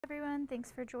Everyone,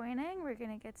 thanks for joining. We're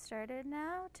going to get started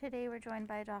now. Today we're joined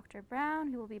by Dr.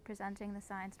 Brown, who will be presenting the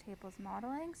science tables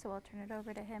modeling, so I'll turn it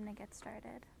over to him to get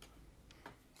started.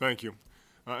 Thank you.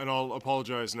 And I'll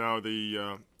apologize now.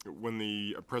 When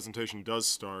the presentation does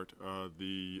start,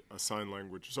 the sign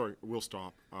language, will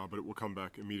stop, but it will come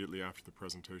back immediately after the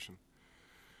presentation.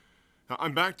 Now,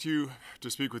 I'm back to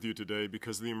speak with you today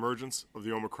because of the emergence of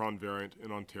the Omicron variant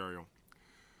in Ontario.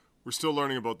 We're still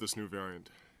learning about this new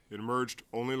variant. It emerged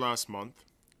only last month,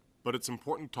 but it's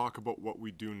important to talk about what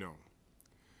we do know.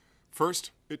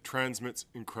 First, it transmits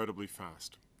incredibly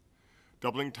fast.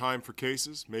 Doubling time for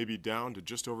cases may be down to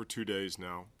just over 2 days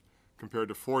now, compared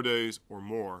to 4 days or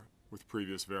more with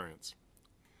previous variants.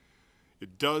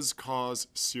 It does cause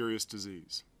serious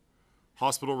disease.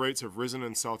 Hospital rates have risen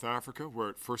in South Africa, where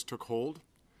it first took hold.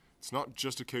 It's not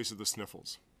just a case of the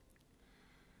sniffles.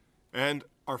 And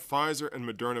our Pfizer and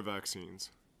Moderna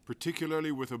vaccines,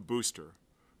 particularly with a booster,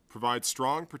 provide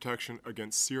strong protection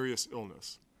against serious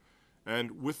illness.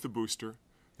 And with the booster,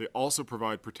 they also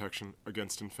provide protection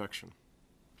against infection.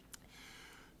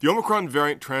 The Omicron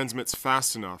variant transmits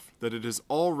fast enough that it is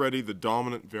already the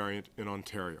dominant variant in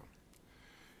Ontario.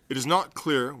 It is not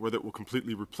clear whether it will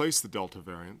completely replace the Delta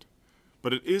variant,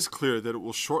 but it is clear that it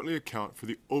will shortly account for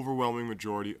the overwhelming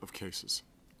majority of cases.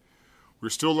 We're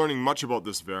still learning much about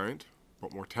this variant,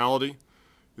 about mortality,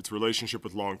 its relationship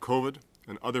with long COVID,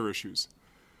 and other issues,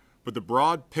 but the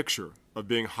broad picture of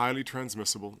being highly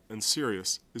transmissible and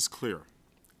serious is clear.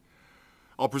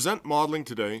 I'll present modeling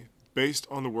today based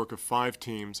on the work of 5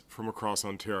 teams from across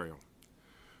Ontario.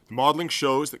 The modeling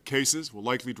shows that cases will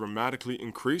likely dramatically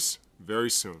increase very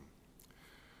soon.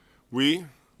 We,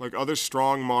 like other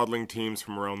strong modeling teams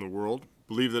from around the world,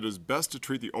 believe that it is best to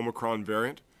treat the Omicron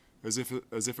variant as if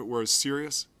it were as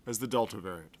serious as the Delta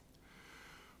variant.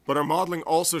 But our modeling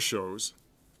also shows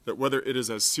that whether it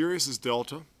is as serious as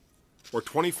Delta or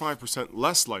 25%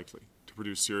 less likely to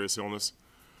produce serious illness,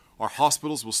 our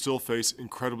hospitals will still face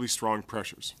incredibly strong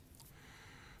pressures.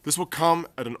 This will come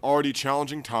at an already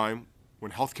challenging time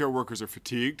when healthcare workers are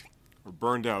fatigued or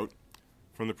burned out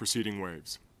from the preceding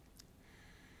waves.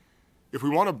 If we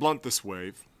want to blunt this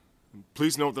wave, and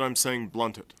please note that I'm saying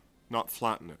blunt it, not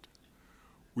flatten it,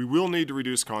 we will need to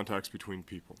reduce contacts between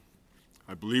people.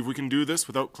 I believe we can do this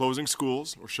without closing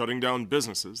schools or shutting down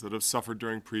businesses that have suffered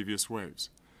during previous waves.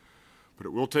 But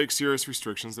it will take serious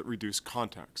restrictions that reduce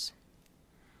contacts.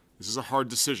 This is a hard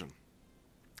decision.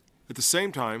 At the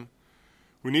same time,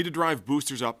 we need to drive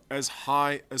boosters up as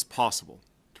high as possible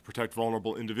to protect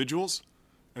vulnerable individuals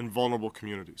and vulnerable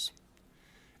communities.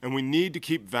 And we need to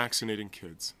keep vaccinating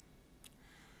kids.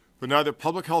 But neither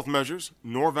public health measures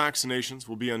nor vaccinations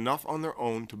will be enough on their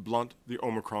own to blunt the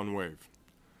Omicron wave.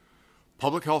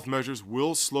 Public health measures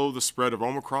will slow the spread of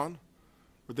Omicron,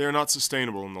 but they are not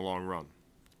sustainable in the long run.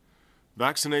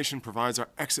 Vaccination provides our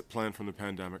exit plan from the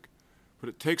pandemic, but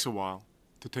it takes a while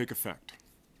to take effect.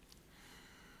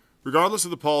 Regardless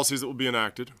of the policies that will be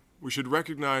enacted, we should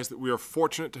recognize that we are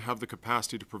fortunate to have the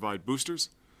capacity to provide boosters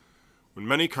when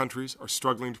many countries are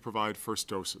struggling to provide first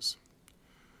doses.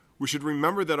 We should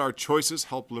remember that our choices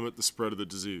help limit the spread of the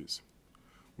disease.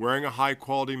 Wearing a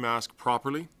high-quality mask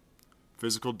properly,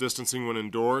 physical distancing when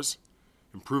indoors,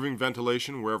 improving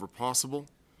ventilation wherever possible,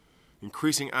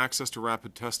 increasing access to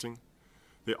rapid testing,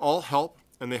 they all help,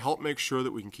 and they help make sure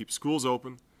that we can keep schools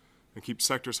open and keep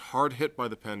sectors hard hit by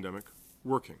the pandemic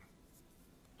working.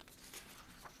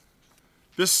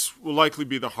 This will likely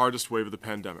be the hardest wave of the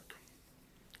pandemic.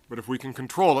 But if we can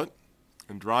control it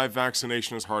and drive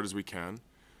vaccination as hard as we can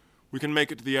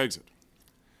make it to the exit.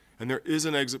 And there is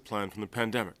an exit plan from the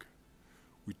pandemic.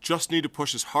 We just need to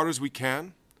push as hard as we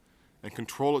can and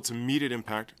control its immediate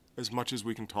impact as much as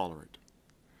we can tolerate.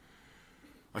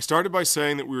 I started by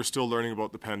saying that we are still learning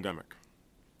about the pandemic.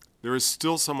 There is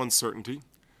still some uncertainty,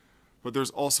 but there's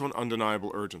also an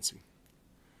undeniable urgency.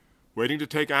 Waiting to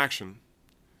take action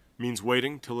means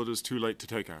waiting till it is too late to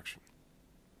take action.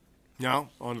 Now,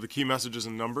 on to the key messages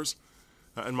and numbers.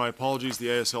 And my apologies, the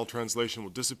ASL translation will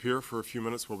disappear for a few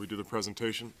minutes while we do the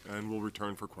presentation, and we'll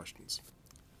return for questions.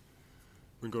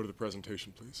 We can go to the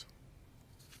presentation, please.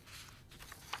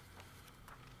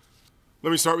 Let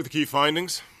me start with the key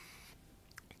findings.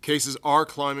 Cases are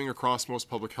climbing across most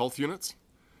public health units.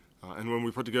 And when we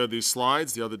put together these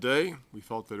slides the other day, we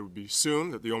felt that it would be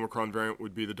soon that the Omicron variant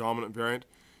would be the dominant variant.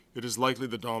 It is likely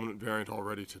the dominant variant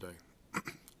already today.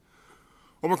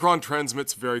 Omicron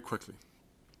transmits very quickly.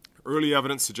 Early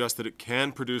evidence suggests that it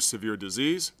can produce severe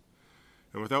disease,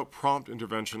 and without prompt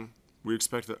intervention, we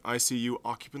expect that ICU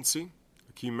occupancy,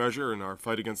 a key measure in our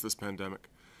fight against this pandemic,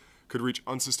 could reach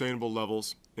unsustainable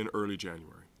levels in early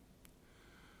January.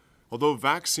 Although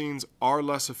vaccines are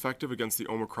less effective against the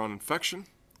Omicron infection,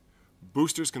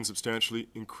 boosters can substantially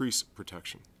increase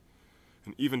protection.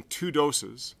 And even 2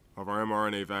 doses of our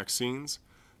mRNA vaccines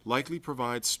likely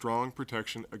provide strong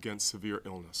protection against severe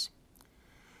illness.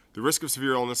 The risk of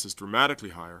severe illness is dramatically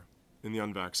higher in the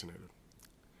unvaccinated.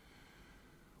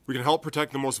 We can help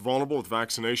protect the most vulnerable with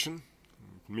vaccination,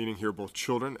 meaning here both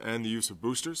children and the use of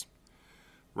boosters.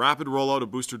 Rapid rollout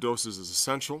of booster doses is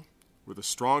essential, with a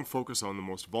strong focus on the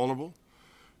most vulnerable,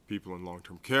 people in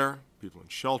long-term care, people in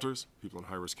shelters, people in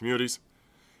high-risk communities,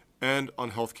 and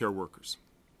on healthcare workers.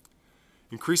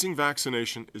 Increasing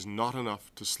vaccination is not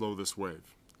enough to slow this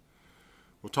wave.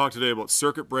 We'll talk today about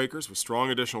circuit breakers with strong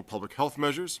additional public health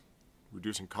measures,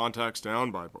 reducing contacts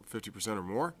down by about 50% or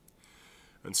more,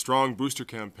 and strong booster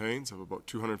campaigns of about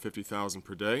 250,000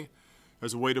 per day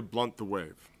as a way to blunt the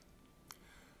wave.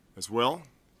 As well,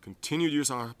 continued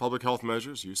use of public health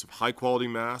measures, use of high-quality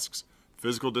masks,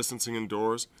 physical distancing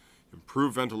indoors,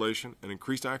 improved ventilation, and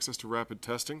increased access to rapid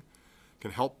testing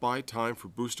can help buy time for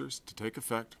boosters to take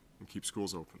effect and keep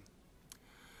schools open.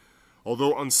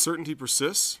 Although uncertainty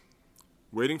persists,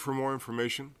 waiting for more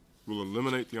information will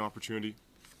eliminate the opportunity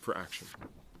for action.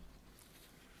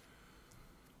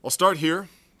 I'll start here,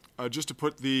 just to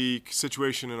put the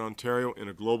situation in Ontario in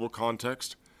a global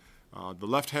context. The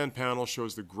left-hand panel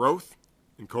shows the growth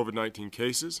in COVID-19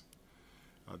 cases.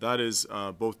 That is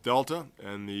both Delta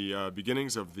and the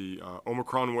beginnings of the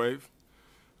Omicron wave.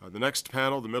 The next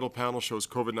panel, the middle panel, shows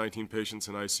COVID-19 patients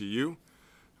in ICU.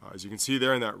 As you can see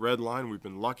there in that red line, we've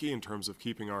been lucky in terms of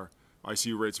keeping our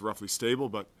ICU rates roughly stable,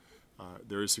 but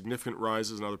there is significant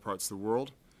rises in other parts of the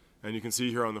world. And you can see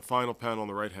here on the final panel on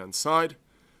the right-hand side,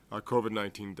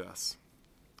 COVID-19 deaths.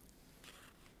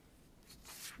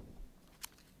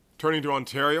 Turning to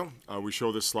Ontario, we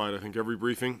show this slide, I think, every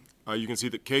briefing. You can see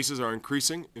that cases are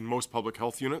increasing in most public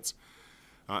health units.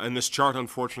 And this chart,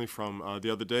 unfortunately, from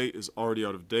the other day is already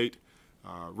out of date.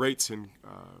 Rates in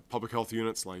public health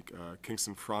units like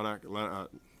Kingston, Frontenac,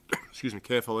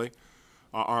 KFLA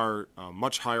are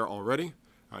much higher already.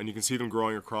 And you can see them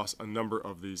growing across a number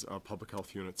of these public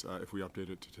health units if we update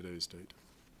it to today's date.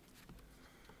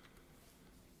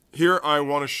 Here I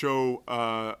want to show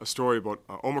a story about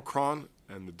Omicron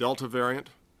and the Delta variant.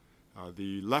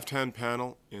 The left-hand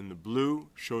panel in the blue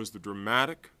shows the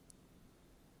dramatic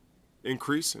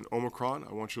increase in Omicron.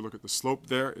 I want you to look at the slope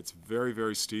there. It's very,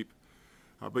 very steep.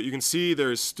 But you can see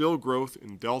there is still growth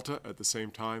in Delta at the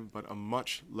same time, but a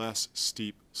much less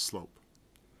steep slope.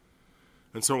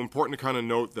 And so important to kind of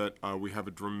note that we have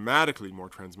a dramatically more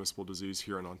transmissible disease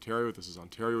here in Ontario. This is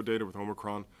Ontario data with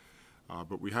Omicron.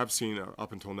 But we have seen,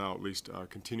 up until now at least,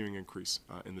 continuing increase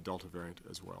in the Delta variant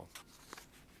as well.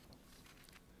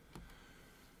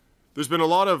 There's been a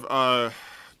lot of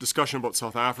discussion about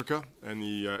South Africa and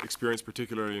the experience,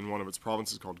 particularly in one of its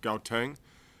provinces called Gauteng,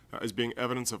 as being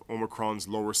evidence of Omicron's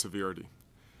lower severity.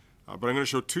 But I'm going to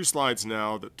show 2 slides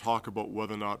now that talk about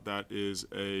whether or not that is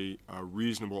a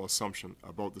reasonable assumption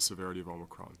about the severity of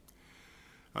Omicron.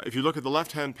 If you look at the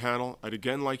left-hand panel, I'd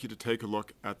again like you to take a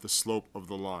look at the slope of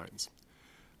the lines.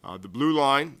 The blue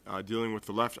line dealing with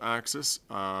the left axis,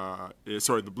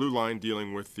 the blue line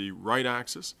dealing with the right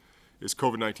axis is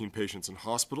COVID-19 patients in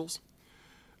hospitals.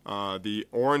 The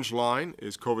orange line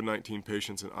is COVID-19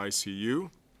 patients in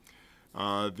ICU.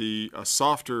 The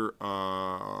softer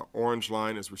orange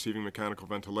line is receiving mechanical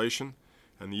ventilation,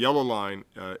 and the yellow line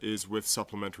is with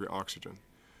supplementary oxygen.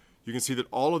 You can see that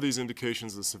all of these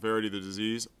indications of the severity of the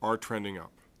disease are trending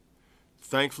up.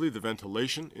 Thankfully, the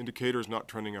ventilation indicator is not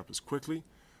trending up as quickly,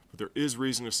 but there is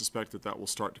reason to suspect that that will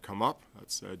start to come up.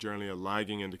 That's generally a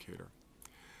lagging indicator.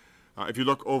 If you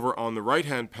look over on the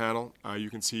right-hand panel,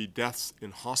 you can see deaths in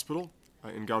hospital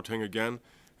in Gauteng again,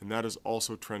 and that is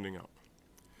also trending up.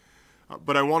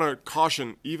 But I want to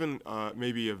caution, even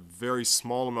maybe a very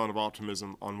small amount of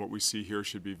optimism on what we see here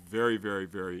should be very, very,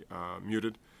 very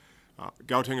muted.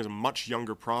 Gauteng is a much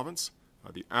younger province.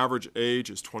 The average age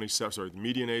is the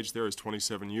median age there is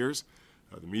 27 years.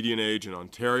 The median age in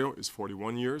Ontario is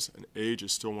 41 years, and age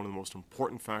is still one of the most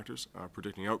important factors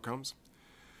predicting outcomes.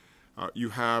 You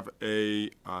have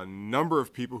a number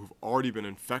of people who've already been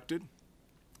infected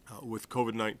with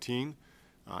COVID-19,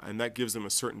 and that gives them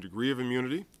a certain degree of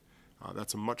immunity.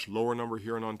 That's a much lower number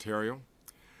here in Ontario.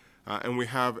 And we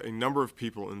have a number of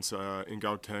people in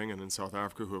Gauteng and in South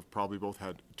Africa who have probably both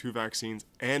had 2 vaccines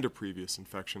and a previous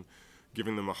infection,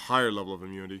 giving them a higher level of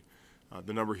immunity.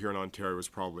 The number here in Ontario is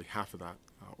probably half of that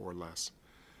or less.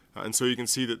 And so you can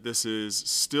see that this is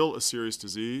still a serious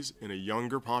disease in a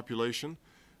younger population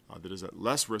that is at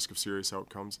less risk of serious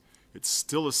outcomes. It's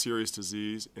still a serious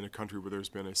disease in a country where there's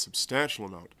been a substantial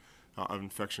amount of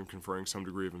infection conferring some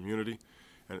degree of immunity,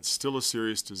 and it's still a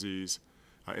serious disease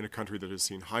in a country that has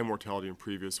seen high mortality in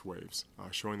previous waves,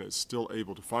 showing that it's still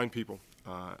able to find people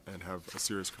and have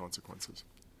serious consequences.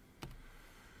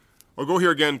 I'll go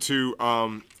here again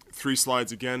to 3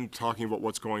 slides again, talking about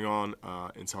what's going on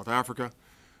in South Africa.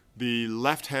 The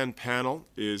left-hand panel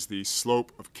is the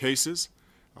slope of cases.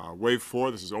 Wave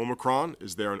 4, this is Omicron,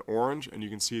 is there in orange, and you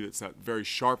can see that it's that very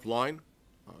sharp line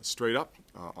straight up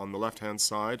on the left-hand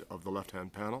side of the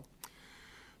left-hand panel.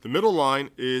 The middle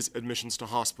line is admissions to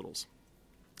hospitals.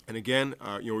 And again,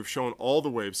 we've shown all the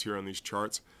waves here on these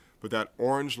charts, but that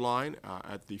orange line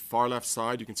at the far left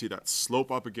side, you can see that slope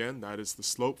up again. That is the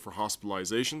slope for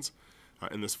hospitalizations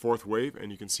in this 4th wave,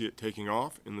 and you can see it taking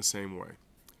off in the same way.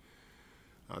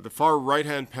 The far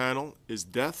right-hand panel is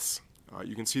deaths.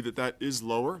 You can see that that is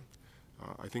lower.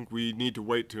 I think we need to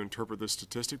wait to interpret this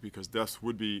statistic because deaths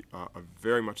would be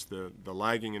very much the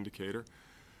lagging indicator.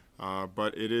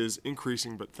 But it is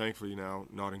increasing, but thankfully now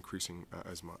not increasing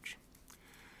as much.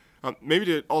 Maybe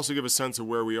to also give a sense of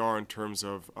where we are in terms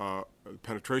of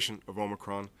penetration of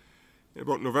Omicron.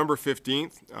 About November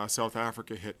 15th, South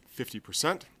Africa hit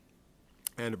 50%.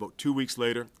 And about 2 weeks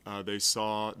later, they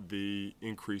saw the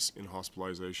increase in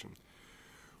hospitalization.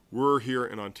 We're here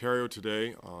in Ontario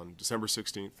today on December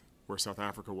 16th, where South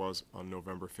Africa was on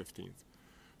November 15th.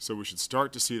 So we should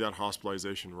start to see that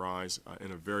hospitalization rise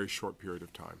in a very short period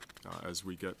of time as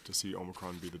we get to see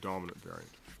Omicron be the dominant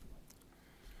variant.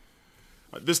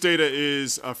 This data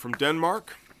is from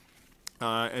Denmark,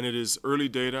 and it is early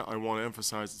data. I want to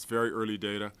emphasize it's very early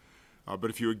data. But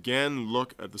if you again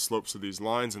look at the slopes of these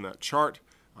lines in that chart,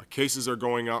 cases are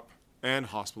going up and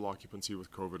hospital occupancy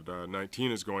with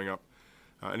COVID-19 is going up.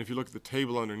 And if you look at the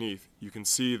table underneath, you can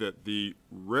see that the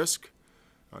risk,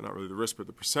 not really the risk, but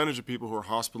the percentage of people who are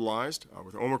hospitalized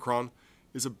with Omicron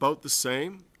is about the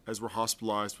same as were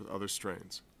hospitalized with other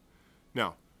strains.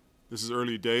 Now, this is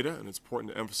early data, and it's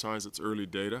important to emphasize it's early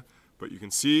data, but you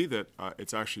can see that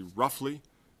it's actually roughly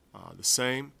the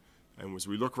same. And as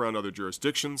we look around other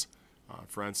jurisdictions,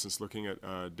 for instance, looking at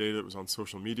data that was on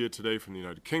social media today from the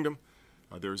United Kingdom,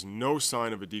 there is no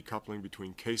sign of a decoupling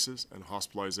between cases and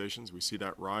hospitalizations. We see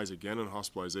that rise again in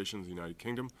hospitalizations in the United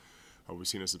Kingdom. We've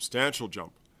seen a substantial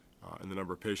jump in the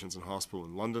number of patients in hospital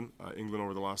in London, England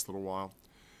over the last little while.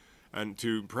 And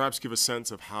to perhaps give a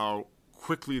sense of how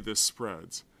quickly this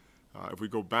spreads, if we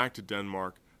go back to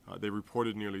Denmark, they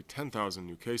reported nearly 10,000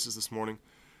 new cases this morning.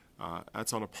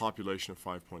 That's on a population of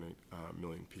 5.8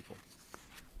 million people.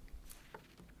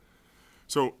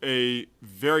 So a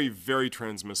very, very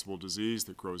transmissible disease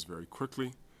that grows very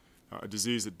quickly, a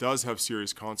disease that does have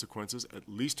serious consequences, at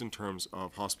least in terms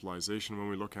of hospitalization when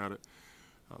we look at it.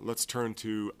 Let's turn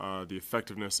to the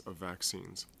effectiveness of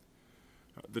vaccines.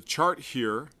 The chart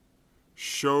here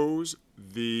shows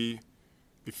the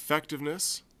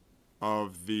effectiveness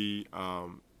of the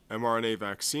mRNA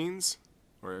vaccines,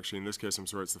 or actually in this case, I'm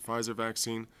sorry, it's the Pfizer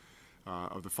vaccine,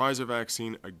 of the Pfizer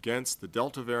vaccine against the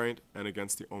Delta variant and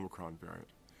against the Omicron variant.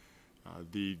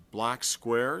 The black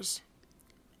squares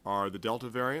are the Delta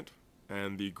variant,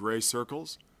 and the gray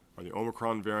circles are the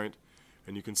Omicron variant.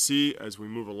 And you can see as we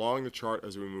move along the chart,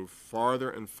 as we move farther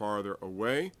and farther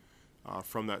away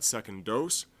from that second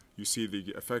dose, you see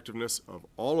the effectiveness of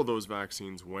all of those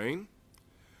vaccines wane.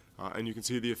 And you can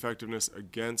see the effectiveness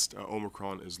against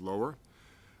Omicron is lower.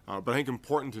 But I think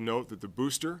important to note that the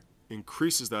booster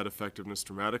increases that effectiveness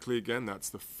dramatically again. That's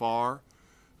the far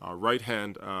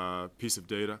right-hand piece of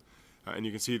data. And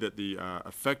you can see that the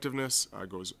effectiveness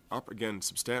goes up again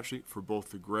substantially for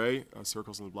both the gray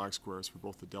circles and the black squares for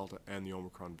both the Delta and the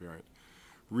Omicron variant.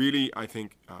 Really, I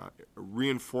think,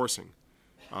 reinforcing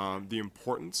the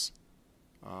importance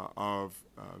of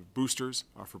boosters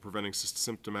for preventing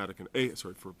symptomatic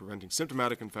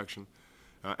infection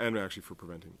and actually for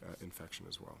preventing infection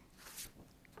as well.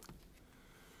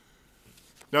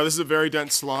 Now, this is a very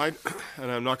dense slide, and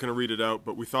I'm not going to read it out,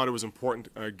 but we thought it was important,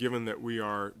 given that we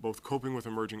are both coping with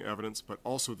emerging evidence, but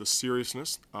also the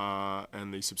seriousness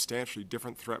and the substantially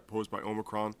different threat posed by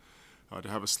Omicron, to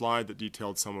have a slide that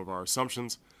detailed some of our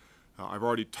assumptions. I've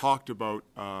already talked about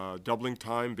doubling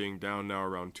time being down now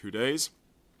around 2 days.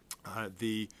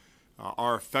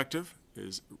 R effective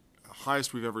is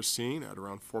highest we've ever seen at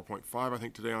around 4.5, I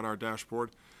think, today on our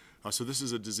dashboard. So this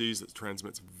is a disease that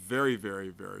transmits very, very,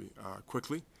 very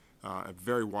quickly and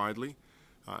very widely.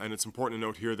 And it's important to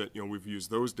note here that we've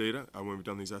used those data when we've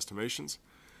done these estimations.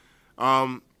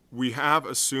 We have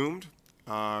assumed,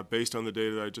 based on the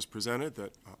data that I just presented,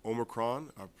 that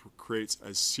Omicron creates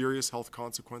as serious health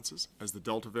consequences as the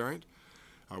Delta variant.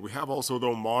 We have also,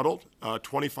 though, modeled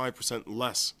 25%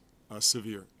 less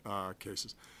severe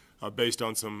cases. based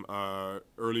on some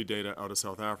early data out of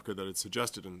South Africa that had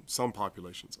suggested in some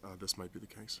populations this might be the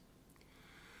case.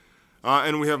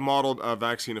 And we have modeled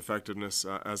vaccine effectiveness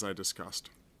as I discussed.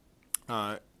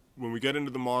 When we get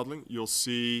into the modeling, you'll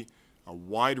see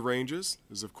wide ranges.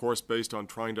 This is, of course, based on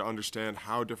trying to understand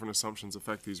how different assumptions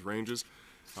affect these ranges,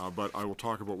 but I will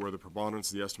talk about where the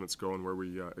preponderance of the estimates go and where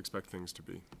we expect things to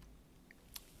be.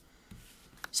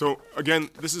 So again,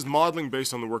 this is modeling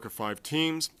based on the work of 5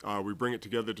 teams. We bring it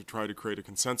together to try to create a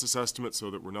consensus estimate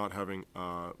so that we're not having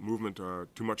movement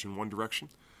too much in one direction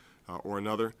or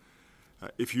another.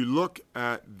 If you look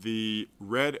at the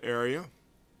red area,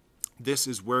 this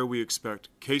is where we expect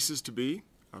cases to be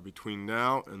between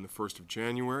now and the 1st of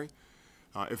January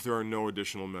if there are no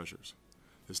additional measures.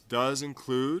 This does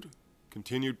include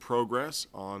continued progress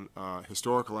on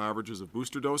historical averages of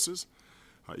booster doses.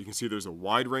 You can see there's a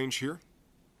wide range here,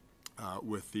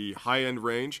 with the high-end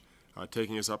range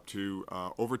taking us up to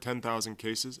over 10,000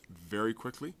 cases very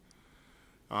quickly.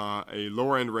 A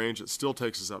lower-end range that still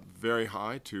takes us up very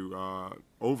high to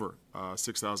over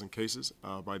 6,000 cases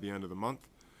by the end of the month.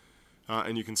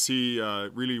 And you can see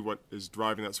really what is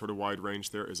driving that sort of wide range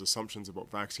there is assumptions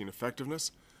about vaccine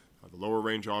effectiveness. The lower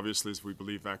range, obviously, is we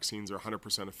believe vaccines are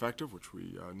 100% effective, which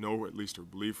we know at least or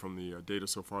believe from the data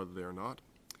so far that they are not.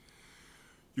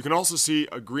 You can also see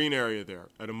a green area there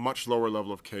at a much lower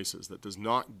level of cases that does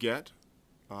not get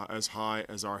as high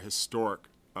as our historic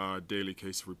daily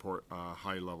case report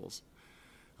high levels.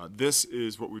 This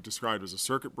is what we've described as a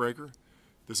circuit breaker.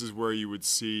 This is where you would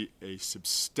see a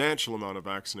substantial amount of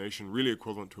vaccination, really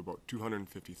equivalent to about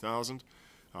 250,000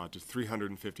 to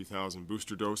 350,000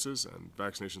 booster doses and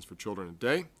vaccinations for children a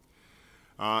day,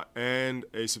 and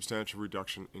a substantial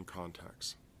reduction in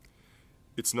contacts.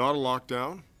 It's not a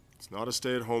lockdown. It's not a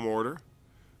stay-at-home order,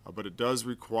 but it does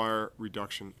require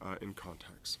reduction in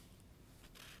contacts.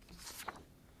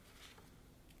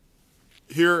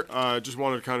 Here, just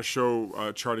wanted to kind of show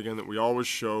a chart again that we always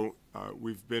show.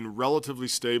 We've been relatively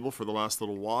stable for the last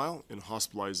little while in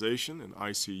hospitalization and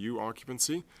ICU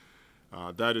occupancy.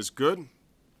 That is good,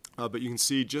 but you can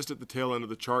see just at the tail end of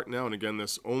the chart now, and again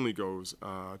this only goes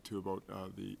to about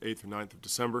the 8th or 9th of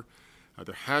December,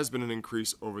 there has been an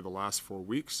increase over the last 4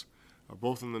 weeks,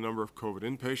 both in the number of COVID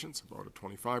inpatients, about a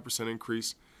 25%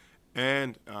 increase,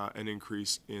 and an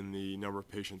increase in the number of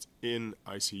patients in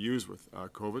ICUs with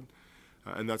COVID.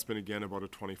 And that's been, again, about a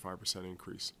 25%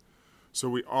 increase. So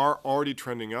we are already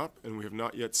trending up, and we have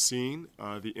not yet seen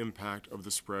the impact of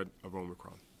the spread of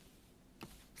Omicron.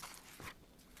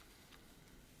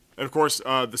 And, of course,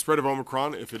 the spread of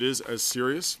Omicron, if it is as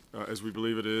serious as we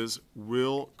believe it is,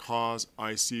 will cause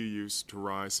ICU use to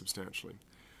rise substantially.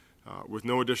 With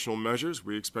no additional measures,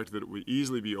 we expect that it would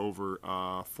easily be over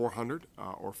 400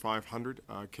 or 500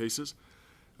 cases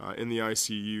in the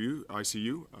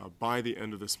ICU by the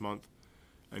end of this month,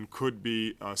 and could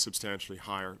be substantially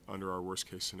higher under our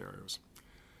worst-case scenarios.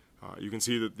 You can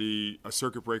see that the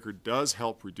circuit breaker does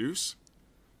help reduce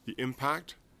the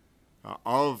impact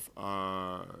of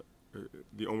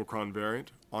the Omicron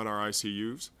variant on our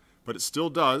ICUs, but it still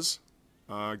does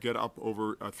get up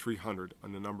over 300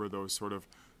 on a number of those sort of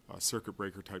circuit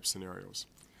breaker type scenarios.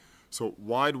 So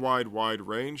wide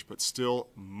range, but still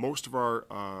most of our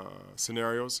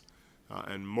scenarios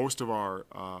and most of our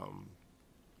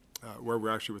where we're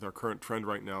actually with our current trend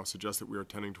right now suggests that we are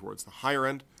tending towards the higher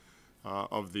end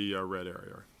of the red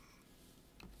area.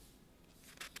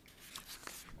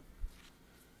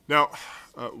 Now,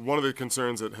 one of the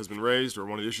concerns that has been raised, or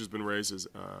one of the issues been raised, is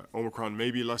Omicron may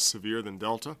be less severe than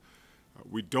Delta.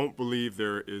 We don't believe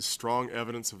there is strong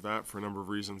evidence of that for a number of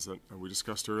reasons that we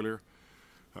discussed earlier.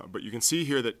 But you can see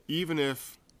here that even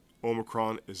if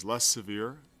Omicron is less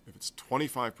severe, if it's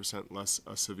 25% less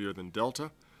severe than Delta,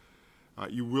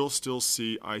 you will still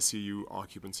see ICU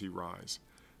occupancy rise.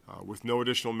 With no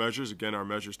additional measures, again, our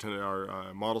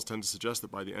models tend to suggest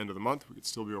that by the end of the month, we could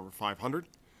still be over 500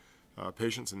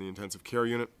 patients in the intensive care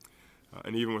unit.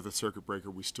 And even with a circuit breaker,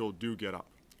 we still do get up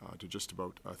to just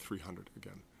about 300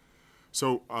 again.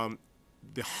 So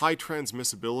the high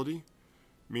transmissibility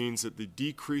means that the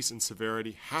decrease in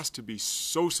severity has to be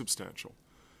so substantial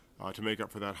to make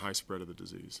up for that high spread of the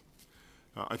disease.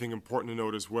 I think important to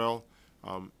note as well,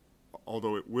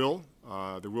 although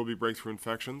there will be breakthrough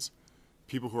infections,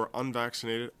 people who are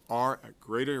unvaccinated are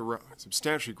at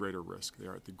substantially greater risk. They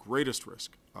are at the greatest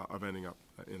risk of ending up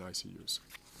in ICUs.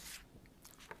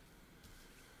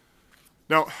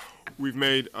 Now, we've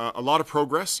made a lot of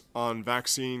progress on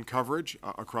vaccine coverage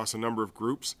across a number of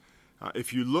groups.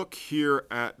 If you look here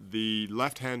at the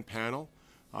left-hand panel,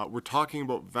 we're talking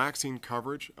about vaccine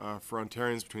coverage for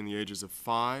Ontarians between the ages of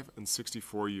 5 and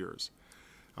 64 years.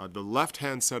 The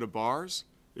left-hand set of bars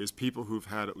is people who've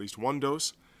had at least one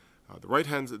dose.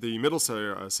 The middle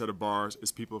set of bars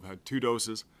is people who've had 2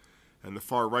 doses. And the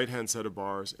far right-hand set of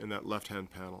bars in that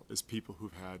left-hand panel is people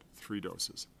who've had 3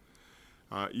 doses.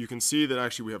 You can see that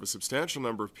actually we have a substantial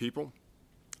number of people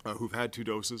who've had 2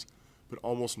 doses, but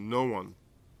almost no one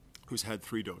who's had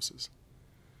 3 doses.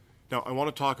 Now, I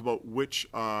want to talk about what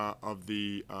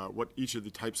each of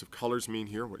the types of colors mean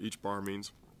here, what each bar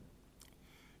means.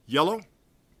 Yellow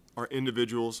are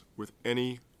individuals with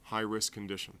any high-risk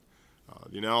condition.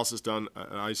 The analysis done at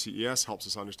ICUs helps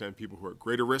us understand people who are at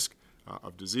greater risk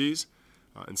of disease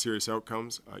and serious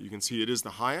outcomes. You can see it is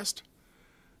the highest,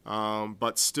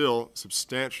 but still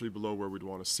substantially below where we'd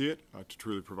want to see it to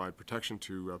truly provide protection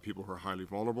to people who are highly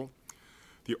vulnerable.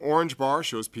 The orange bar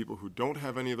shows people who don't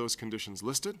have any of those conditions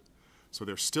listed, so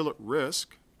they're still at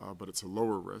risk, but it's a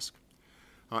lower risk.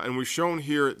 And we've shown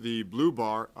here the blue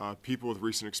bar, people with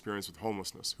recent experience with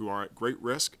homelessness, who are at great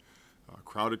risk,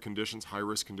 crowded conditions,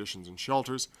 high-risk conditions in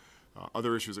shelters,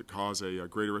 other issues that cause a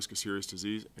greater risk of serious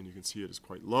disease, and you can see it is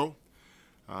quite low.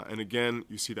 And again,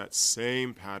 you see that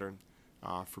same pattern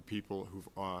for people who've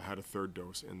had a 3rd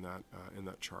dose in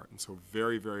that chart. And so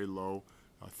very, very low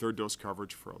 3rd dose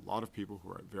coverage for a lot of people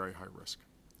who are at very high risk.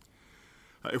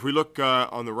 If we look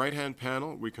on the right-hand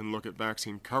panel, we can look at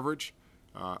vaccine coverage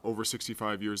over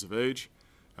 65 years of age.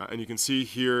 And you can see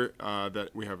here that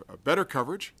we have a better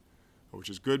coverage, which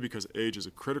is good because age is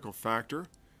a critical factor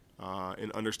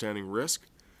in understanding risk.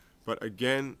 But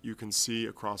again, you can see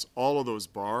across all of those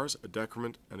bars a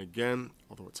decrement. And again,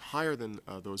 although it's higher than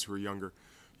those who are younger,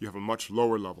 you have a much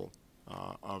lower level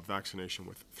of vaccination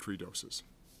with 3 doses.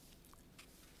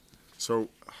 So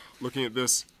looking at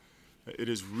this, it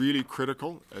is really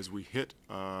critical as we hit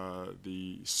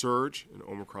the surge in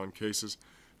Omicron cases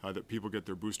that people get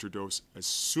their booster dose as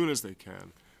soon as they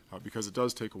can, because it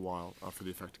does take a while for the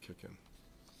effect to kick in.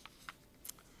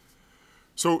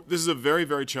 So this is a very,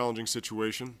 very challenging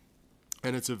situation,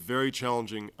 and it's a very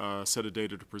challenging set of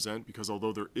data to present, because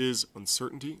although there is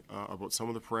uncertainty about some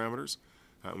of the parameters,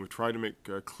 and we've tried to make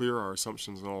clear our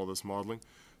assumptions in all of this modeling,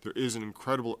 there is an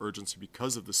incredible urgency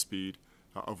because of the speed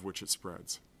of which it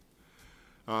spreads.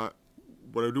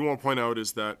 What I do want to point out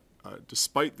is that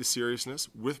despite the seriousness,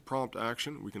 with prompt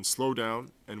action, we can slow down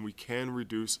and we can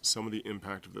reduce some of the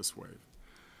impact of this wave.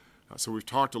 So we've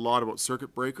talked a lot about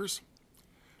circuit breakers.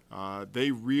 They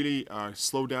really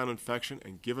slow down infection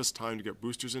and give us time to get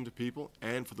boosters into people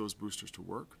and for those boosters to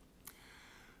work.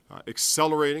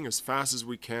 Accelerating as fast as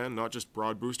we can, not just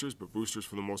broad boosters, but boosters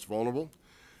for the most vulnerable,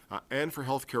 and for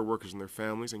healthcare workers and their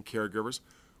families and caregivers,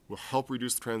 will help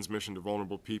reduce the transmission to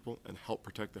vulnerable people and help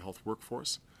protect the health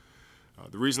workforce.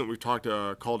 The reason that we've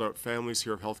called out families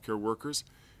here of healthcare workers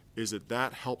is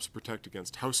that helps protect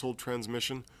against household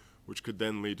transmission, which could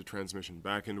then lead to transmission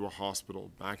back into a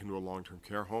hospital, back into a long-term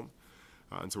care home.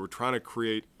 And so we're trying to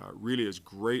create really as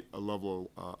great a level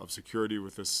of security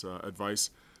with this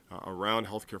advice around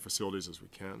healthcare facilities as we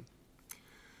can.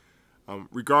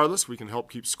 Regardless, we can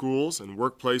help keep schools and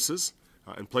workplaces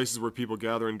and places where people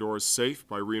gather indoors safe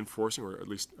by reinforcing, or at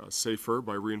least safer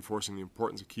by reinforcing the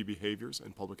importance of key behaviors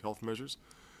and public health measures.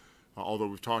 Although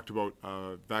we've talked about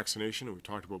vaccination and we've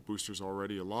talked about boosters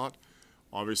already a lot,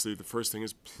 obviously the first thing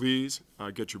is please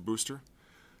get your booster.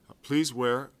 Please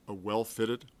wear a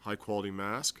well-fitted, high-quality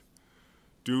mask.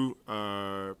 Do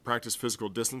practice physical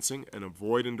distancing and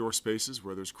avoid indoor spaces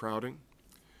where there's crowding.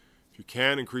 If you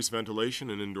can, increase ventilation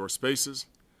in indoor spaces,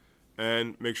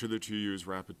 and make sure that you use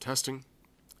rapid testing.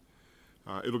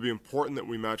 It'll be important that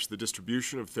we match the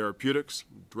distribution of therapeutics,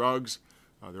 drugs.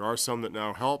 There are some that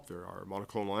now help. There are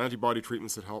monoclonal antibody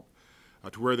treatments that help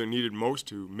to where they're needed most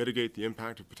to mitigate the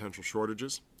impact of potential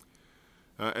shortages.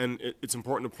 And it's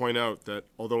important to point out that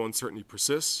although uncertainty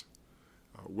persists,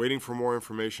 waiting for more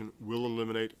information will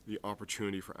eliminate the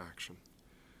opportunity for action.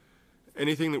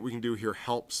 Anything that we can do here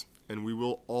helps, and we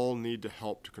will all need to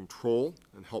help to control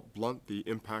and help blunt the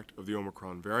impact of the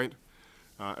Omicron variant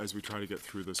as we try to get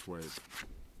through this wave.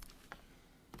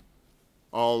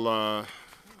 I'll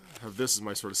have this as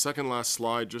my sort of second last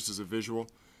slide, just as a visual.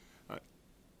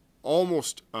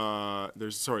 There's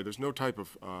no type of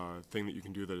thing that you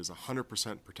can do that is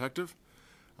 100% protective,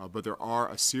 but there are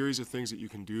a series of things that you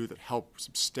can do that help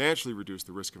substantially reduce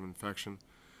the risk of infection.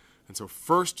 And so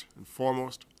first and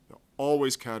foremost,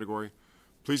 always category,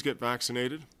 please get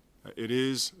vaccinated. It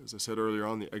is, as I said earlier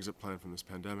on, the exit plan from this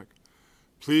pandemic.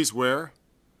 Please wear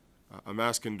a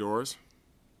mask indoors.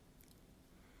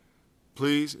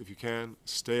 Please, if you can,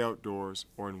 stay outdoors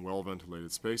or in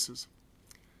well-ventilated spaces.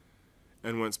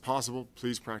 And when it's possible,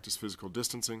 please practice physical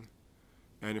distancing.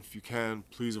 And if you can,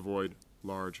 please avoid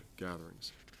large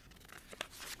gatherings.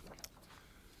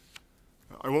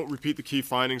 I won't repeat the key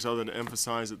findings other than to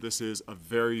emphasize that this is a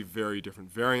very, very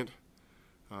different variant.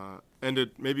 And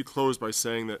it may be closed by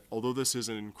saying that although this is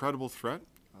an incredible threat,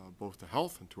 both to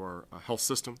health and to our health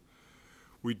system,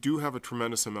 we do have a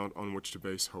tremendous amount on which to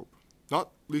base hope, not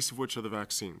least of which are the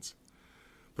vaccines.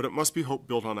 But it must be hope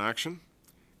built on action.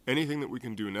 Anything that we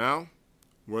can do now,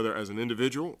 whether as an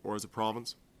individual or as a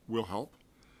province, will help.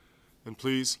 And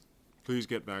please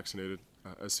get vaccinated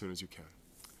as soon as you can.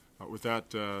 With that,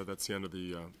 that's the end of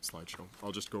the slideshow.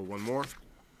 I'll just go one more.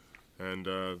 And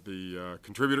the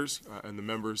contributors and the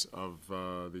members of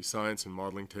the science and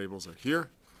modeling tables are here.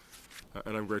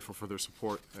 And I'm grateful for their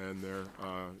support and their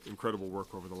incredible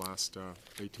work over the last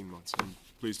 18 months. I'm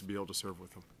pleased to be able to serve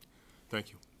with them.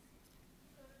 Thank you.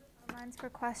 Lines for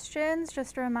questions.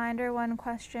 Just a reminder, one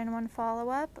question, one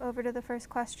follow-up. Over to the first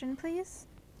question, please.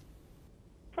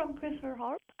 From Christopher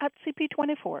Harp at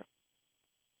CP24.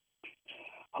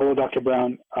 Hello, Dr.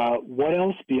 Brown. What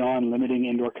else beyond limiting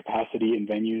indoor capacity in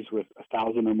venues with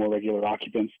 1,000 or more regular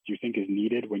occupants do you think is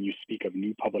needed when you speak of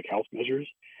new public health measures?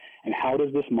 And how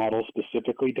does this model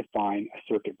specifically define a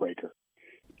circuit breaker?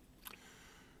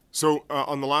 So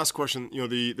on the last question,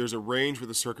 there's a range with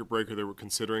a circuit breaker that we're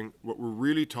considering. What we're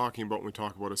really talking about when we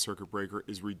talk about a circuit breaker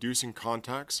is reducing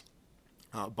contacts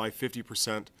by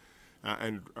 50%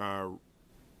 and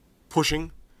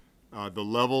pushing the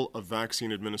level of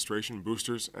vaccine administration,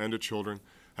 boosters and to children,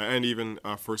 and even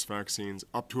first vaccines,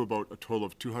 up to about a total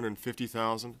of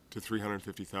 250,000 to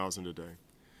 350,000 a day.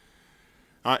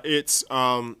 It's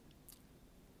the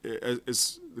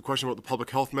question about the public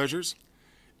health measures.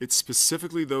 It's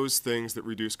specifically those things that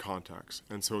reduce contacts.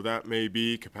 And so that may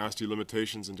be capacity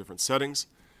limitations in different settings.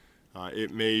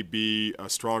 It may be a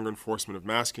stronger enforcement of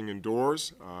masking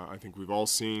indoors. I think we've all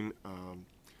seen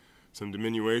some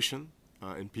diminution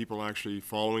in people actually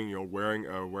following,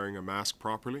 wearing a mask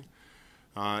properly.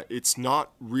 It's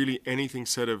not really anything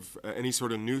said of any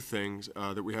sort of new things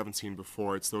that we haven't seen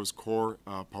before. It's those core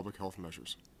public health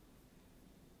measures.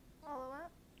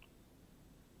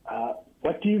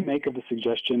 What do you make of the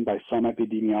suggestion by some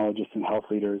epidemiologists and health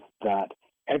leaders that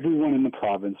everyone in the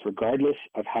province, regardless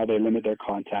of how they limit their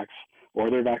contacts or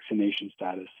their vaccination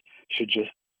status, should just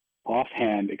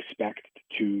offhand expect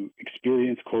to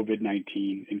experience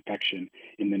COVID-19 infection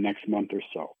in the next month or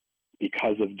so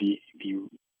because of the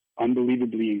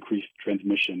unbelievably increased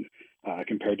transmission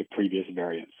compared to previous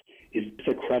variants? Is this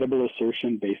a credible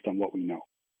assertion based on what we know?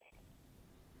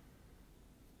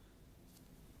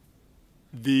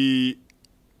 The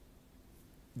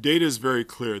data is very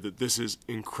clear that this is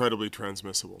incredibly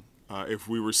transmissible. If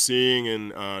we were seeing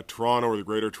in Toronto or the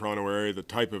Greater Toronto Area the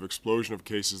type of explosion of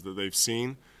cases that they've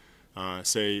seen,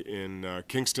 say in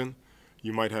Kingston,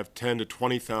 you might have 10 to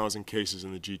 20,000 cases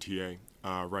in the GTA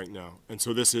right now. And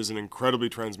so this is an incredibly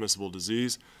transmissible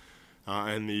disease,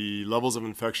 and the levels of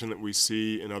infection that we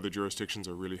see in other jurisdictions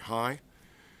are really high.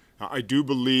 I do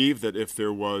believe that if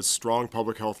there was strong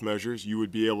public health measures, you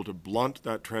would be able to blunt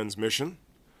that transmission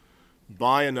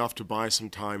by enough to buy some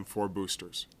time for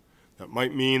boosters. That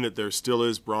might mean that there still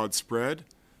is broad spread,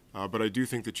 but I do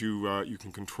think that you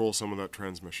can control some of that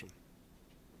transmission.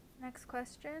 Next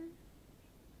question.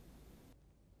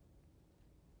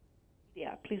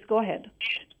 Yeah, please go ahead.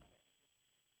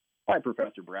 Hi,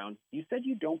 Professor Brown. You said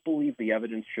you don't believe the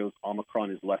evidence shows Omicron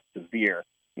is less severe.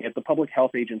 Yet the Public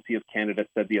Health Agency of Canada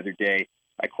said the other day,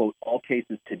 I quote, all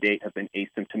cases to date have been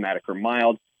asymptomatic or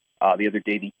mild. The other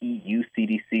day, the EU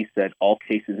CDC said all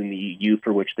cases in the EU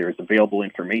for which there is available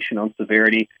information on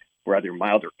severity were either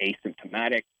mild or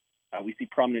asymptomatic. We see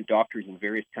prominent doctors in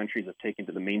various countries have taken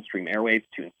to the mainstream airwaves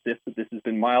to insist that this has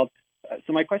been mild.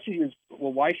 So my question to you is,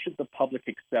 well, why should the public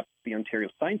accept the Ontario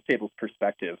Science Table's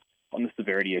perspective on the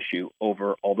severity issue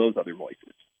over all those other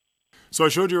voices? So I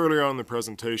showed you earlier on in the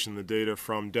presentation the data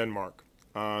from Denmark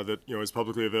that is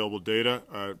publicly available data.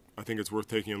 I think it's worth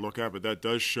taking a look at, but that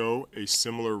does show a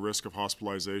similar risk of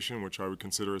hospitalization, which I would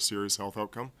consider a serious health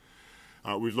outcome.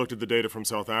 We've looked at the data from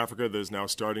South Africa that is now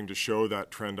starting to show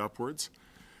that trend upwards.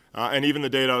 And even the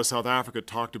data out of South Africa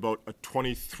talked about a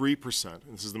 23%, and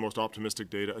this is the most optimistic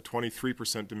data, a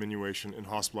 23% diminution in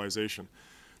hospitalization.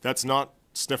 That's not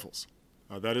sniffles.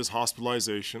 That is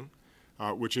hospitalization,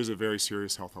 which is a very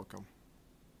serious health outcome.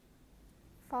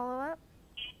 Follow-up?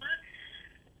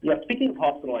 Yeah, speaking of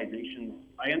hospitalizations,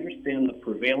 I understand the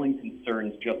prevailing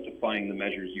concerns justifying the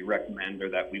measures you recommend are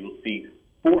that we will see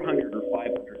 400 or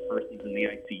 500 persons in the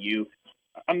ICU.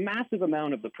 A massive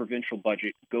amount of the provincial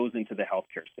budget goes into the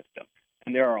healthcare system,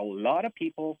 and there are a lot of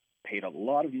people paid a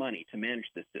lot of money to manage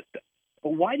this system.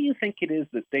 But why do you think it is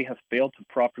that they have failed to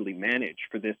properly manage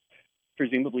for this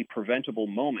presumably preventable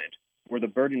moment where the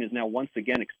burden is now once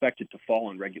again expected to fall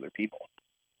on regular people?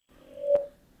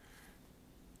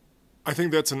 I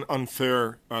think that's an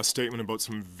unfair statement about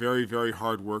some very, very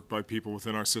hard work by people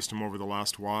within our system over the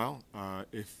last while.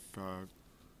 If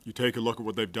you take a look at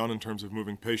what they've done in terms of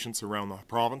moving patients around the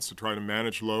province to try to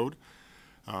manage load,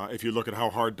 if you look at how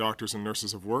hard doctors and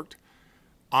nurses have worked,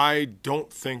 I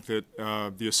don't think that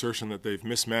the assertion that they've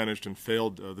mismanaged and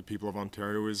failed the people of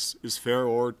Ontario is fair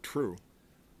or true.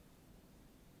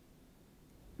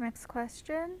 Next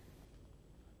question.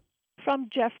 From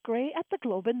Jeff Gray at the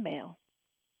Globe and Mail.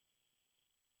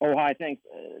 Oh, hi, thanks.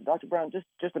 Dr. Brown,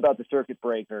 just about the circuit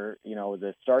breaker,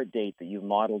 the start date that you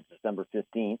modeled December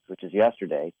 15th, which is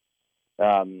yesterday.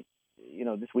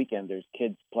 This weekend there's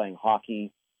kids playing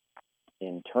hockey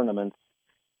in tournaments.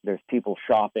 There's people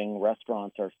shopping.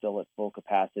 Restaurants are still at full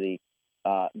capacity.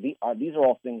 These are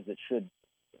all things that should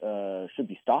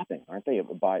be stopping, aren't they?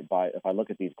 If I look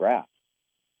at these graphs.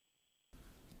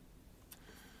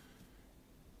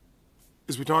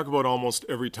 As we talk about almost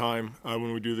every time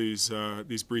when we do these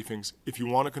briefings, if you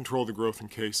want to control the growth in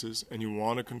cases and you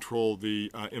want to control the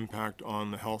impact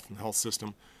on the health and health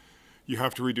system, you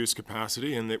have to reduce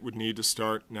capacity, and it would need to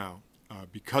start now.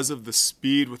 Because of the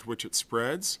speed with which it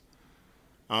spreads,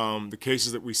 the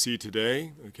cases that we see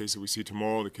today, the case that we see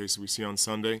tomorrow, the case that we see on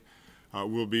Sunday,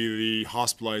 will be the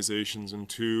hospitalizations in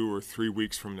 2 or 3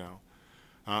 weeks from now.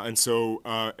 And so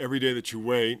every day that you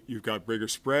wait, you've got bigger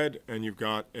spread and you've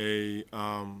got a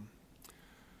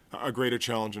greater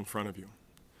challenge in front of you.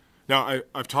 Now,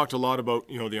 I've talked a lot about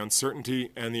the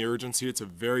uncertainty and the urgency. It's a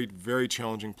very, very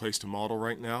challenging place to model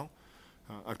right now.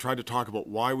 I've tried to talk about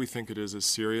why we think it is as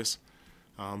serious.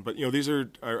 But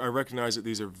I recognize that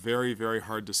these are very, very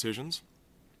hard decisions.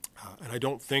 And I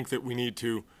don't think that we need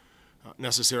to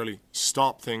necessarily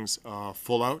stop things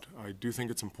full out. I do think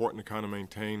it's important to kind of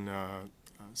maintain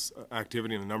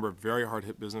activity in a number of very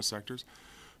hard-hit business sectors,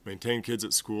 maintain kids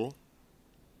at school.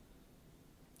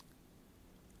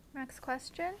 Next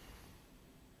question.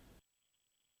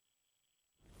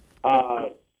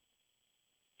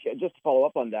 Just to follow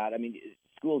up on that, I mean,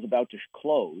 school's about to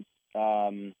close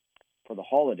for the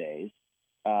holidays.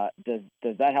 Does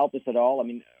that help us at all? I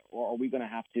mean, or are we going to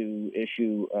have to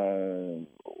issue, an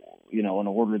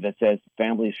order that says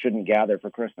families shouldn't gather for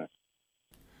Christmas?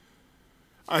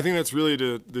 I think that's really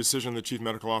the decision of the Chief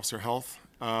Medical Officer Health.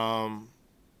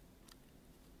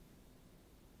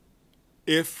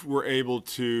 If we're able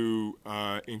to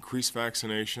increase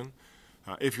vaccination,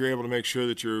 if you're able to make sure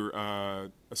that you're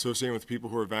associating with people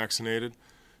who are vaccinated,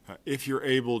 if you're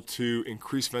able to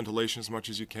increase ventilation as much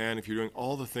as you can, if you're doing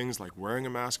all the things like wearing a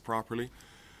mask properly,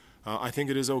 I think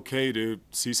it is okay to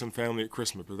see some family at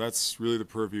Christmas, but that's really the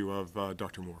purview of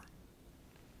Dr. Moore.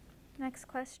 Next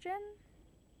question.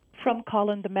 From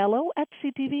Colin DeMello at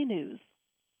CTV News.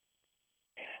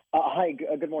 Hi,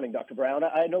 good morning, Dr. Brown.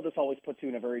 I know this always puts you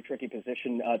in a very tricky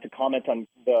position to comment on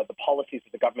the policies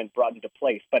that the government brought into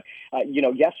place. But,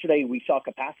 yesterday we saw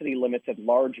capacity limits at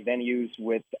large venues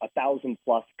with 1,000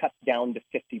 plus cut down to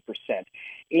 50%.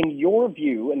 In your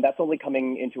view, and that's only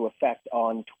coming into effect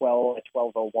on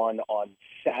 12/01 on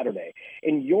Saturday,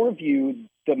 in your view,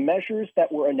 the measures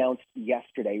that were announced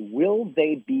yesterday, will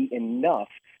they be enough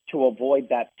to avoid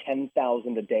that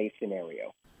 10,000 a day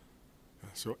scenario?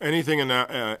 So anything in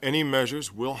that, any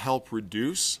measures will help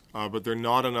reduce, but they're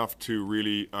not enough to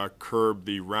really curb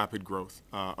the rapid growth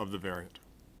of the variant.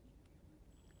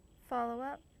 Follow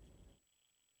up.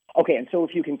 Okay, and so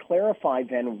if you can clarify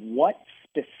then, what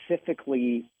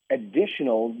specifically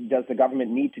additional does the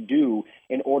government need to do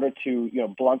in order to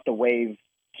blunt the wave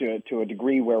to a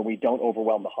degree where we don't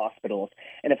overwhelm the hospitals?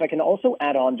 And if I can also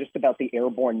add on just about the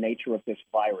airborne nature of this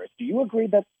virus, do you agree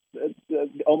that the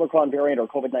Omicron variant or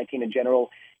COVID-19 in general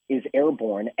is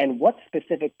airborne? And what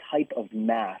specific type of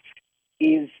mask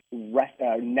is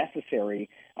necessary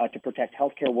to protect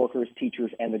healthcare workers, teachers,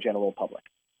 and the general public?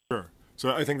 Sure.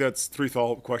 So I think that's 3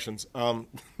 follow-up questions.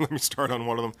 Let me start on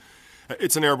one of them.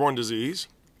 It's an airborne disease.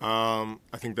 I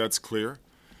think that's clear.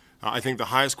 I think the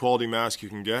highest quality mask you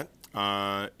can get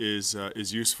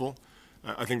is useful.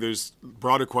 I think there's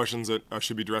broader questions that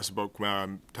should be addressed about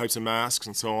types of masks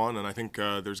and so on, and I think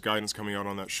there's guidance coming out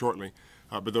on that shortly,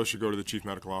 but those should go to the Chief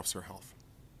Medical Officer of Health.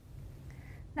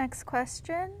 Next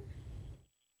question.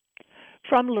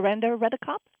 From Lorenda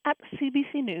Redekop at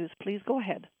CBC News. Please go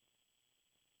ahead.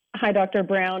 Hi, Dr.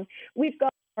 Brown. We've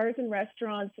got bars and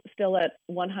restaurants still at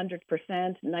 100%.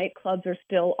 Nightclubs are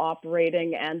still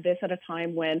operating, and this at a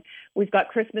time when we've got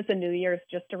Christmas and New Year's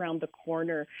just around the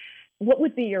corner. What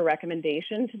would be your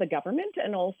recommendation to the government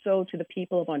and also to the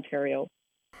people of Ontario?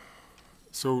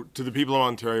 So to the people of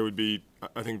Ontario would be,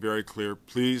 I think, very clear.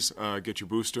 Please get your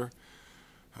booster.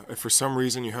 If for some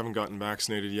reason you haven't gotten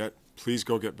vaccinated yet, please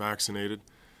go get vaccinated.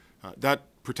 That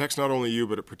protects not only you,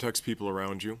 but it protects people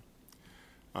around you.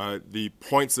 The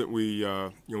points that we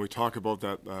talk about,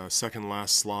 that second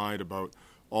last slide about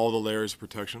all the layers of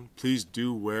protection, please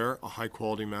do wear a high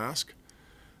quality mask.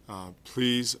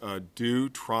 Please do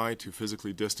try to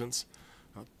physically distance.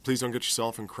 Please don't get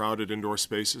yourself in crowded indoor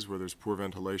spaces where there's poor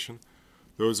ventilation.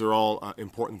 Those are all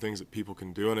important things that people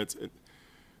can do, and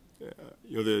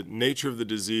the nature of the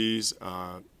disease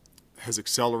has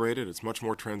accelerated. It's much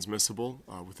more transmissible.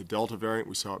 With the Delta variant,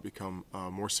 we saw it become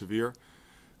more severe.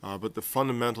 But the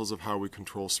fundamentals of how we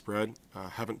control spread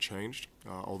haven't changed,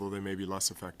 although they may be less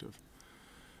effective.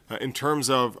 In terms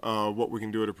of what we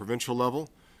can do at a provincial level,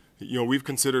 we've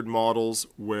considered models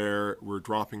where we're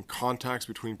dropping contacts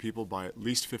between people by at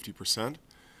least 50%.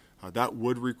 That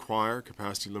would require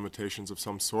capacity limitations of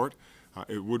some sort.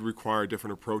 It would require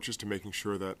different approaches to making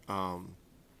sure that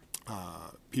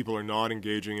people are not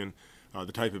engaging in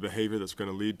the type of behavior that's going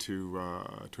to lead to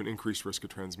an increased risk of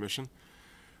transmission.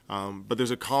 But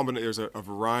there's a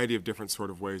variety of different sort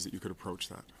of ways that you could approach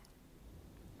that.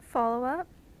 Follow up?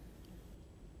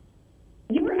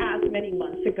 You were asked many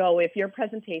months ago if your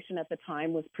presentation at the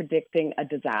time was predicting a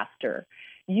disaster.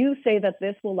 You say that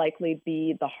this will likely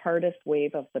be the hardest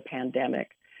wave of the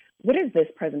pandemic. What is this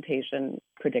presentation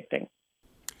predicting?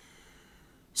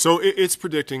 So it's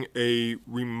predicting a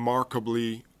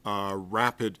remarkably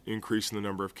rapid increase in the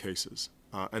number of cases.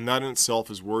 And that in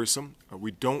itself is worrisome.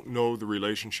 We don't know the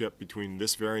relationship between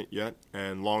this variant yet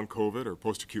and long COVID or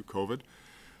post-acute COVID.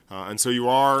 And so you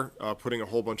are putting a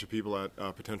whole bunch of people at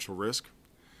potential risk.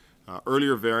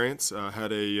 Earlier variants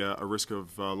had a risk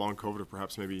of long COVID of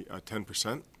perhaps maybe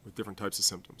 10% with different types of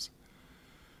symptoms.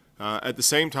 At the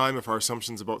same time, if our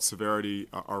assumptions about severity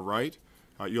are right,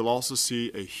 you'll also see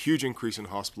a huge increase in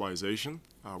hospitalization,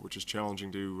 which is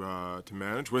challenging to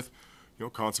manage with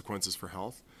consequences for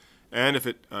health. And if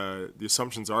the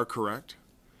assumptions are correct,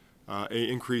 an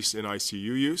increase in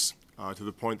ICU use to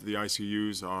the point that the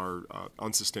ICUs are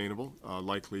unsustainable,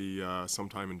 likely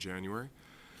sometime in January.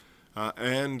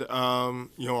 And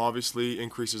obviously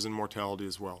increases in mortality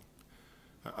as well.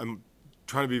 I'm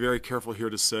trying to be very careful here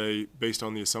to say, based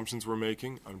on the assumptions we're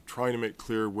making, I'm trying to make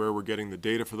clear where we're getting the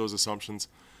data for those assumptions.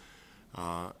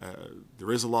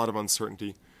 There is a lot of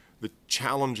uncertainty. The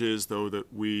challenge is, though,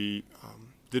 that we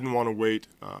didn't want to wait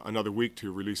another week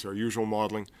to release our usual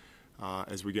modeling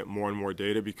as we get more and more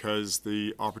data, because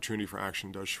the opportunity for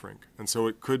action does shrink. And so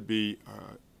it could be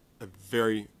a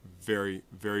very, very,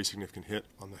 very significant hit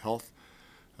on the health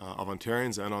of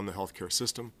Ontarians and on the healthcare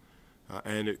system.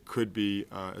 And it could be,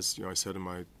 as I said in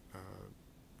my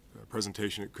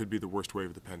presentation, it could be the worst wave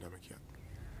of the pandemic yet.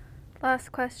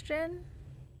 Last question.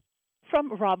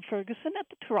 From Rob Ferguson at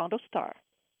the Toronto Star.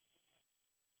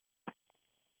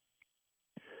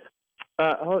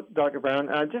 Hello, Dr. Brown.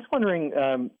 Just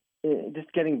wondering,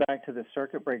 just getting back to the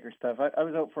circuit breaker stuff, I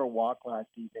was out for a walk last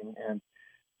evening, and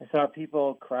I saw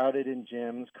people crowded in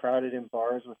gyms, crowded in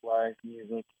bars with live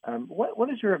music. What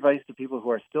is your advice to people who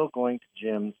are still going to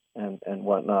gyms and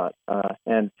whatnot,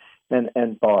 and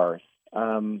bars?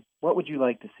 What would you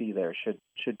like to see there?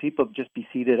 Should people just be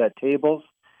seated at tables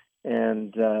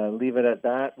and leave it at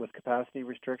that with capacity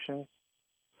restrictions?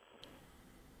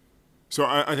 So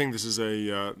I think this is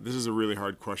a really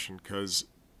hard question, because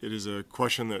it is a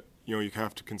question that you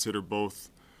have to consider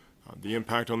both the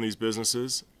impact on these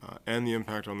businesses and the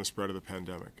impact on the spread of the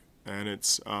pandemic. And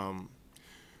it's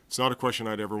not a question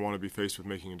I'd ever want to be faced with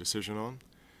making a decision on.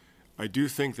 I do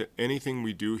think that anything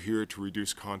we do here to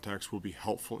reduce contacts will be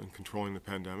helpful in controlling the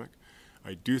pandemic.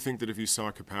 I do think that if you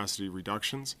saw capacity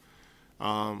reductions,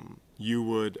 you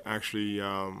would actually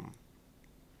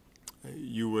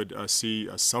see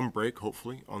some break,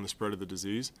 hopefully, on the spread of the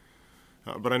disease.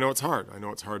 But I know it's hard. I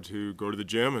know it's hard to go to the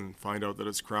gym and find out that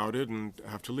it's crowded and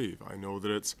have to leave. I know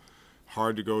that it's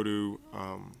hard to go to,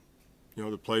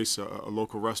 the place, a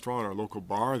local restaurant or a local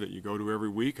bar that you go to every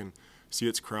week and see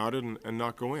it's crowded and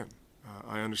not go in.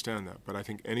 I understand that. But I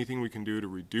think anything we can do to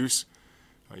reduce,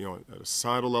 at a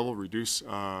societal level, reduce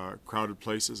crowded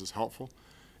places is helpful.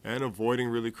 And avoiding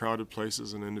really crowded places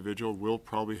as an individual will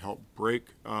probably help break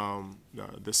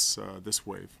this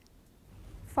wave.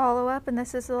 Follow up, and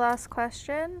this is the last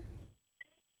question.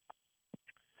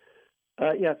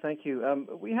 Yeah, thank you.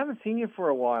 We haven't seen you for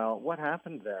a while. What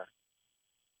happened there?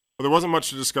 Well, there wasn't much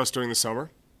to discuss during the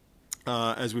summer.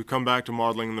 As we've come back to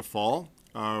modeling in the fall,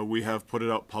 we have put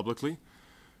it out publicly,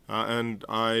 and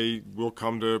I will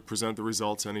come to present the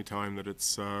results anytime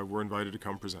that we're invited to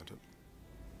come present it.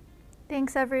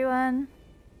 Thanks, everyone.